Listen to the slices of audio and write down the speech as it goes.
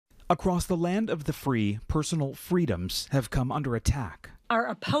Across the land of the free, personal freedoms have come under attack. Our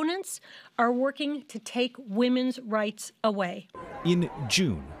opponents are working to take women's rights away. In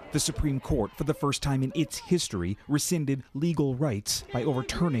June, the Supreme Court, for the first time in its history, rescinded legal rights by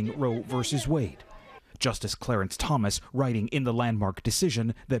overturning Roe v. Wade. Justice Clarence Thomas writing in the landmark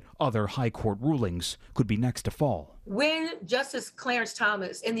decision that other high court rulings could be next to fall. When Justice Clarence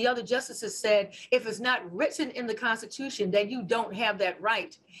Thomas and the other justices said, if it's not written in the Constitution that you don't have that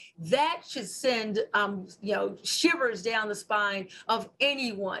right, that should send shivers down the spine of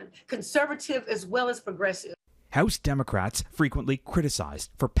anyone, conservative as well as progressive. House Democrats, frequently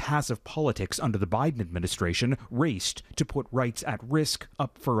criticized for passive politics under the Biden administration, raced to put rights at risk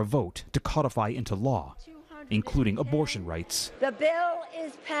up for a vote to codify into law, including abortion rights. The bill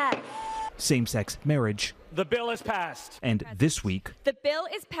is passed. Same-sex marriage. The bill is passed. And this week, the bill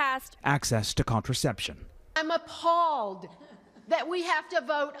is passed. Access to contraception. I'm appalled that we have to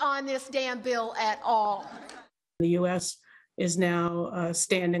vote on this damn bill at all. The U.S. is now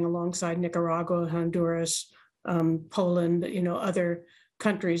standing alongside Nicaragua, Honduras, Poland, other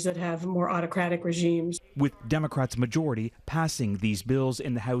countries that have more autocratic regimes. With Democrats' majority, passing these bills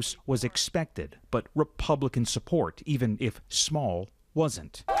in the House was expected, but Republican support, even if small,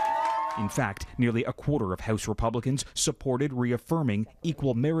 wasn't. In fact, nearly a quarter of House Republicans supported reaffirming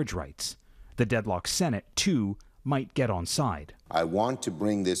equal marriage rights. The deadlocked Senate, too, might get on side. I want to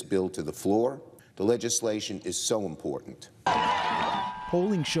bring this bill to the floor. The legislation is so important.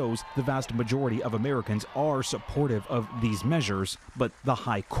 Polling shows the vast majority of Americans are supportive of these measures, but the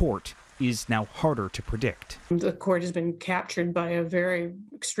High Court is now harder to predict. The court has been captured by a very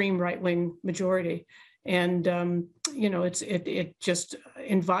extreme right-wing majority, and it just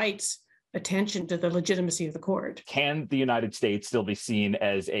invites attention to the legitimacy of the court. Can the United States still be seen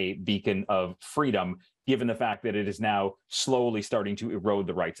as a beacon of freedom, given the fact that it is now slowly starting to erode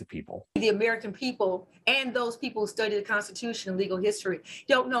the rights of people? The American people and those people who study the Constitution and legal history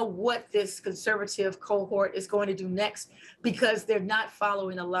don't know what this conservative cohort is going to do next because they're not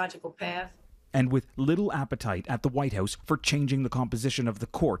following a logical path. And with little appetite at the White House for changing the composition of the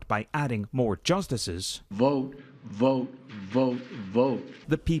court by adding more justices, vote, vote, vote, vote.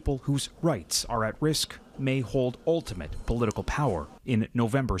 The people whose rights are at risk may hold ultimate political power in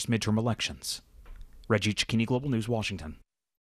November's midterm elections. Reggie, Cecchini, Global News, Washington.